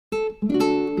Well,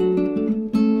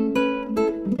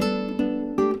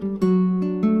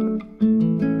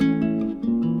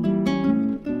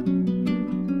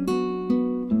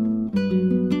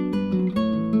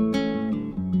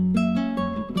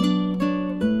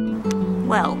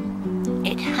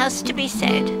 it has to be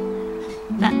said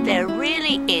that there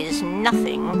really is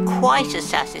nothing quite as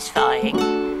satisfying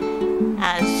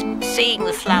as seeing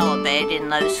the flower bed in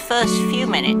those first few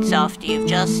minutes after you've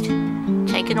just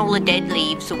taken all the dead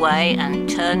leaves away and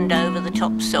turned over the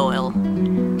topsoil.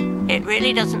 It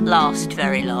really doesn't last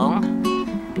very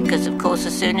long because, of course,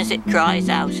 as soon as it dries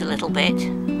out a little bit,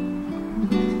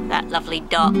 that lovely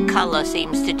dark colour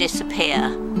seems to disappear.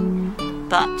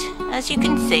 But as you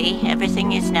can see,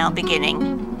 everything is now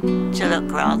beginning to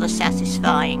look rather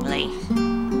satisfyingly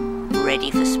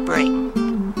ready for spring.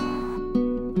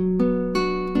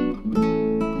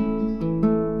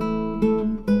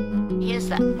 Here's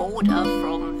that border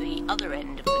from the other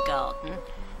end of the garden.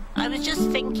 I was just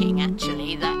thinking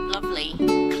actually that lovely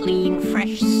clean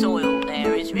fresh soil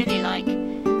there is really like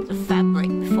the fabric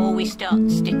before we start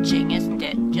stitching, isn't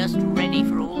it? Just ready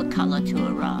for all the colour to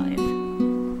arrive.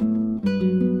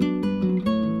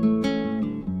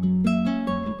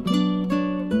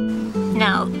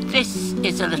 Now, this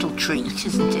is a little treat,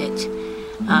 isn't it?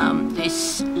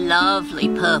 This lovely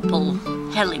purple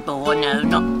hellebore, no,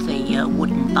 not the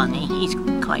wooden bunny, he's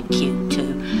quite cute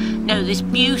too. No, this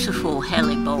beautiful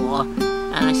hellebore,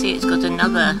 and I see it's got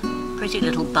another pretty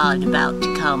little bud about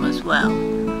to come as well.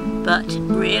 But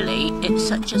really, it's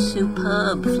such a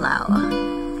superb flower.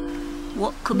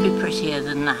 What could be prettier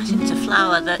than that? It's a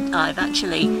flower that I've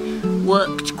actually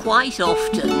worked quite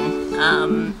often.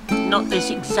 Not this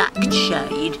exact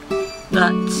shade,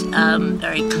 but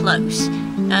very close.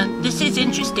 And this is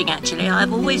interesting actually.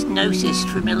 I've always noticed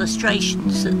from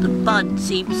illustrations that the bud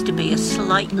seems to be a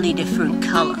slightly different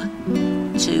colour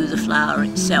to the flower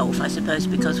itself. I suppose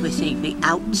because we're seeing the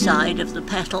outside of the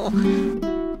petal.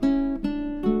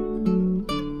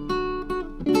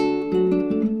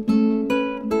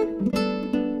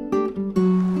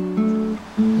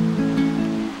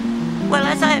 Well,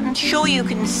 as I'm sure you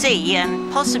can see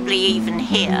and possibly even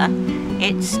hear,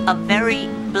 it's a very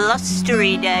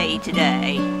blustery day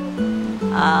today.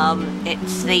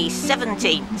 It's the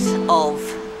 17th of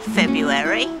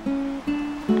February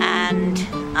and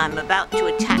I'm about to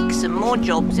attack some more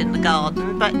jobs in the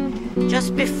garden, but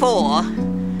just before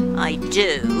I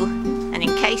do, and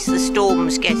in case the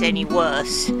storms get any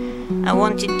worse, I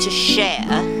wanted to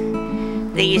share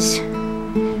these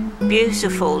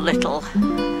beautiful little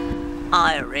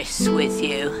iris with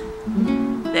you.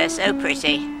 They're so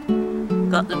pretty.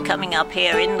 Got them coming up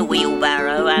here in the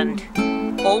wheelbarrow and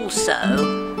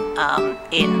also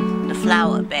in the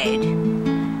flower bed.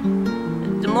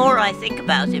 The more I think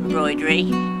about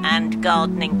embroidery and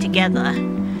gardening together,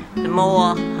 the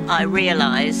more I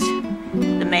realise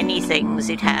the many things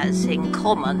it has in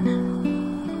common.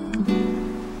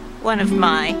 One of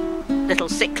my little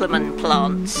cyclamen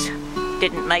plants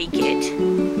didn't make it,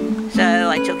 so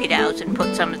I took it out and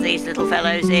put some of these little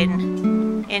fellows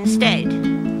in instead,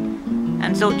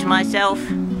 and thought to myself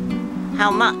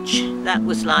how much that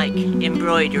was like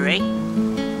embroidery.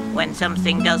 When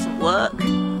something doesn't work,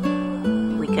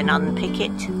 we can unpick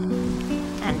it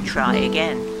and try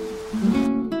again.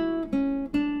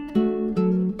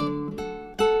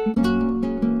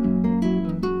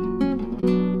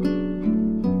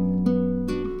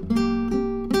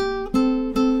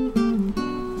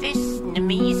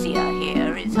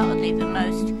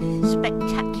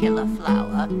 Spectacular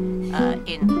flower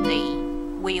in the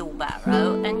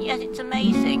wheelbarrow, and yet it's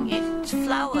amazing. It's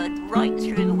flowered right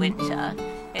through the winter.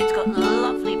 It's got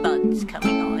lovely buds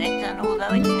coming on it, and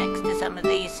although it's next to some of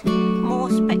these more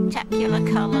spectacular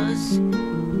colours,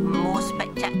 more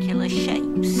spectacular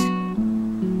shapes,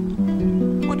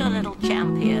 what a little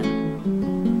champion.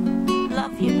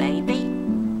 Love you, baby.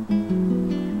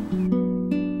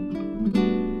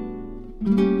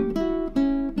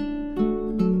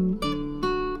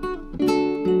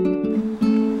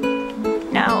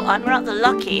 I'm rather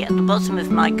lucky at the bottom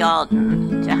of my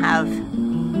garden to have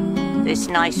this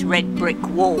nice red brick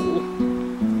wall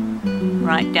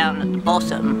right down at the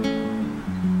bottom,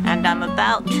 and I'm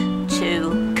about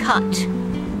to cut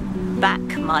back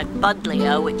my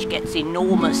buddleia, which gets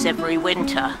enormous every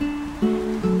winter,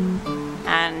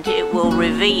 and it will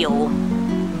reveal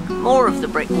more of the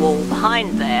brick wall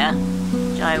behind there,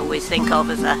 which I always think of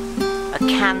as a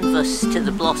canvas to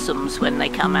the blossoms when they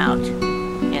come out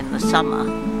in the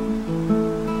summer.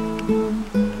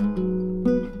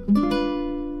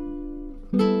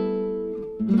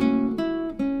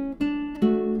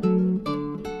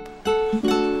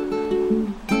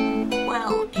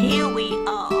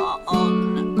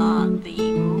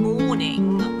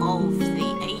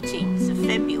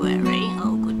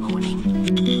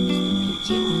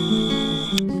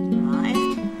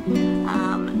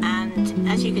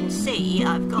 see,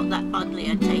 I've got that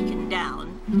buddleia taken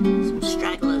down, some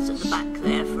stragglers at the back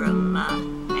there from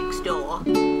next door,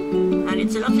 and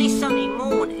it's a lovely sunny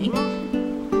morning,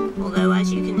 although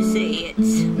as you can see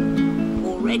it's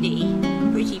already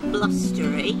pretty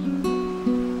blustery,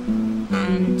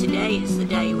 and today is the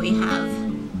day we have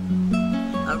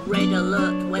a red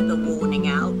alert weather warning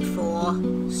out for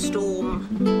Storm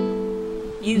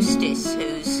Eustace,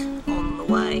 who's on the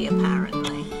way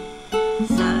apparently.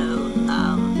 So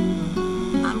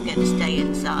I'm going to stay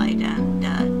inside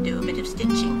and do a bit of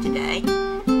stitching today,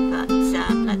 but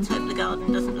let's hope the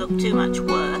garden doesn't look too much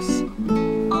worse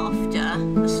after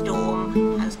the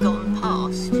storm has gone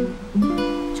past.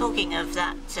 Talking of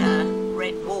that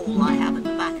red wall I have at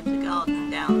the back of the garden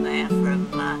down there from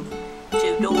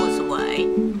 2 doors away,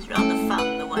 it's rather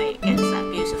fun the way it gets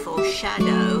that beautiful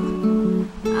shadow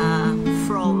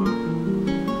from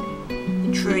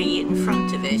the tree in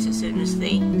front of it as soon as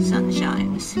the sun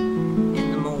shines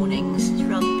in the mornings. It's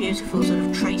rather beautiful sort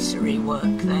of tracery work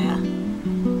there.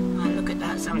 I look at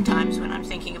that sometimes when I'm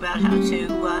thinking about how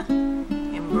to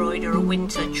embroider a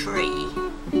winter tree.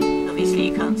 Obviously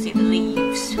you can't see the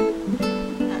leaves.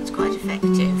 That's quite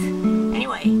effective.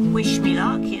 Anyway, wish me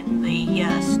luck in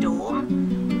the storm,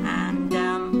 and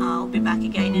I'll be back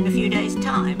again in a few days'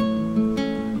 time.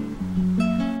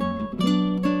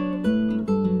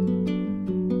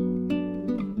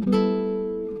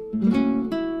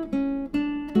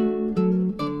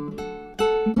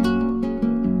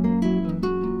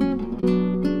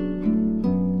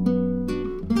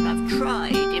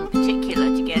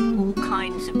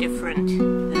 Different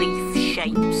leaf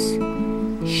shapes,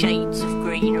 shades of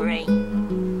greenery,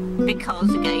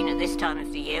 because again at this time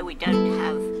of the year we don't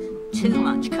have too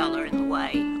much colour in the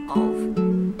way of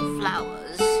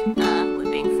flowers.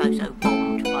 We're being photo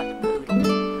bombed by the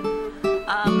poodle.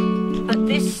 But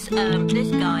this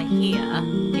guy here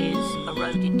is a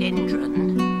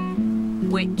rhododendron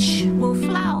which will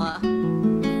flower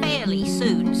fairly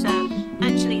soon, so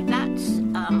actually that's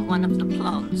one of the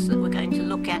plants that we're going to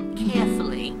look at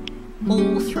carefully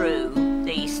all through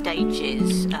the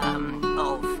stages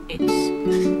of its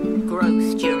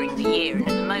growth during the year. And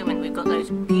at the moment we've got those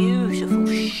beautiful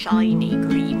shiny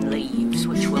green leaves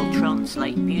which will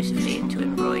translate beautifully into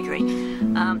embroidery,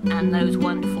 and those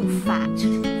wonderful fat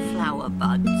flower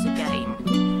buds, again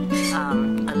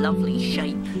a lovely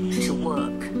shape to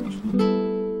work.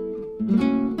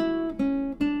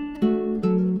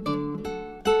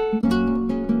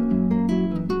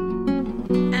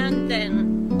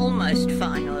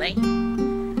 Finally,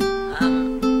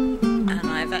 and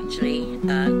I've actually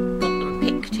got them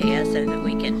picked here so that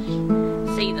we can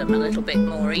see them a little bit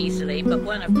more easily, but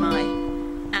one of my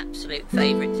absolute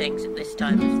favourite things at this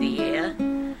time of the year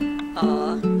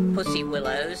are pussy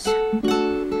willows,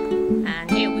 and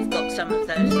here we've got some of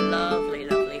those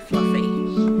lovely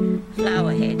fluffy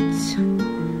flower heads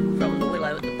from the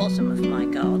willow at the bottom of my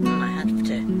garden. I have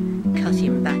to cut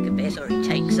him back a bit or he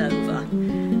takes over.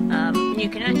 You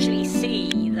can actually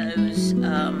see those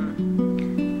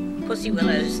pussy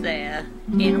willows there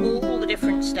in all the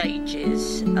different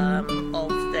stages of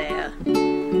their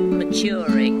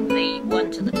maturing. The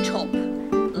one to the top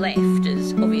left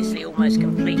is obviously almost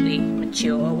completely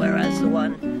mature, whereas the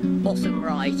one bottom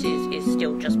right is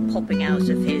still just popping out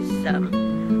of his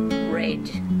red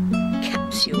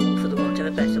capsule, for the want of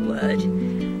a better word.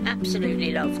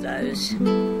 Absolutely love those.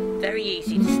 Very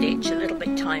easy to stitch, a little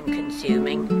bit time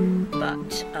consuming,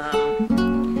 but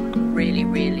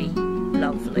really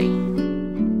lovely.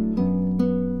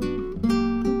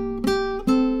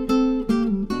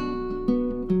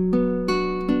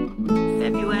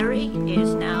 February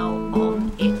is now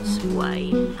on its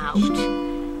way out,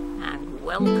 and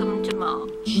welcome